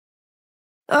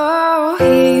Oh,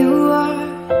 here you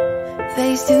are,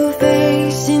 face to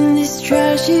face in this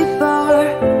trashy bar.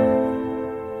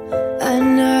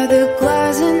 Another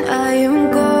glass and I am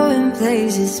going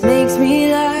places. Makes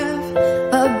me laugh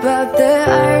about the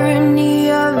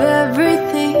irony of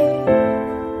everything.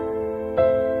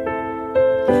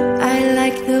 I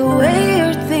like the way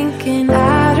you're thinking.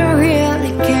 I don't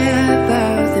really care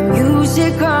about the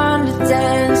music on the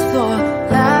dance floor.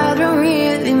 I don't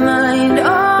really mind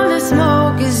all the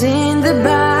smoke is in the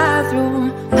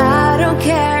bathroom. I don't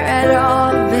care at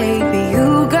all, baby,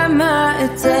 you got my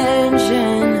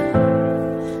attention.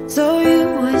 So you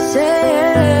were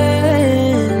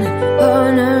saying,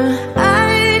 oh no,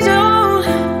 I don't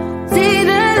see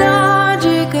the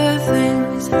logic of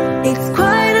things. It's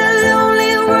quite a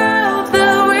lonely world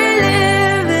that we're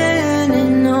living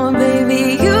in. Oh baby,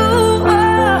 you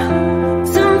are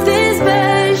something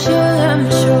special, I'm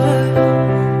sure.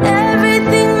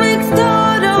 Everything makes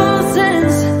total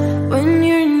sense when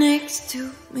you're next to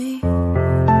me.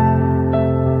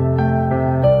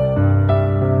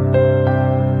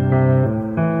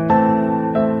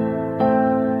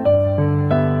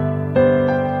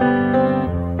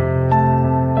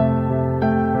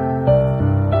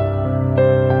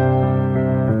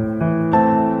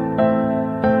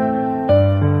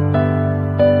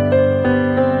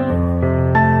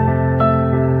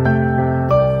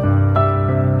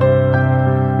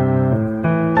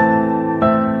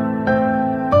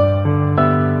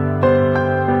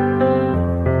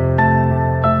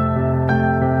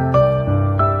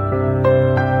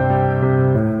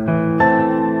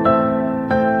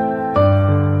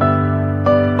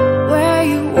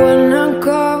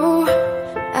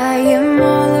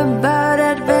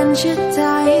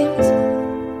 Times.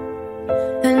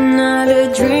 Another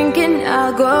drink and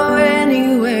I'll go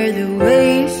anywhere. The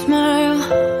way you smile,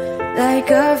 like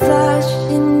a flash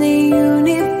in the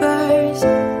universe.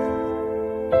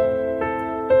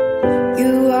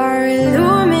 You are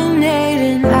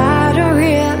illuminating. I don't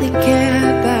really care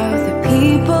about the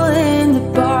people in the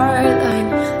bar line.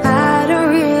 I don't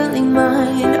really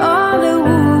mind all the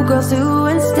woo girls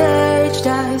doing stage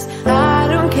dives. I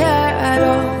don't care at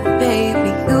all, baby,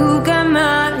 you got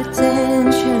my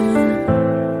attention.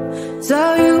 So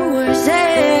you were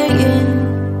saying,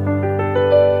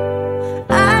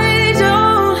 I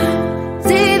don't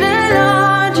see the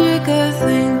logic of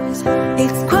things.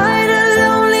 It's quite a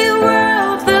lonely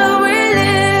world that we're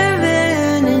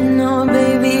living in. Oh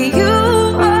baby, you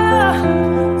are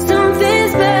something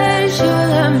special,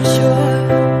 I'm sure.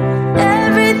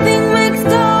 Everything makes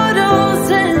total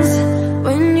sense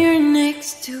when you're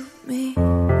next to me.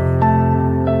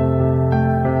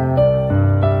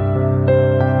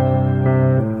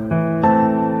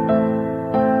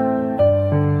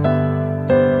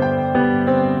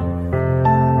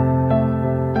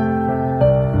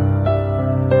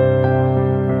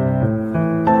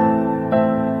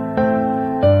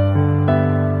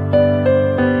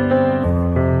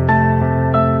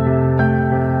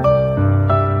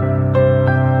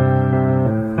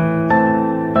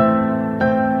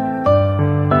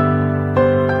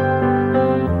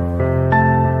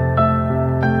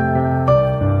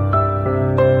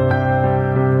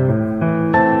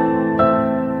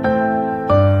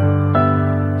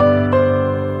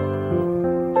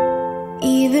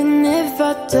 Even if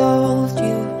I told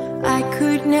you I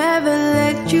could never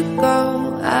let you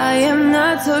go, I am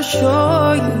not so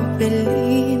sure you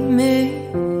believe me.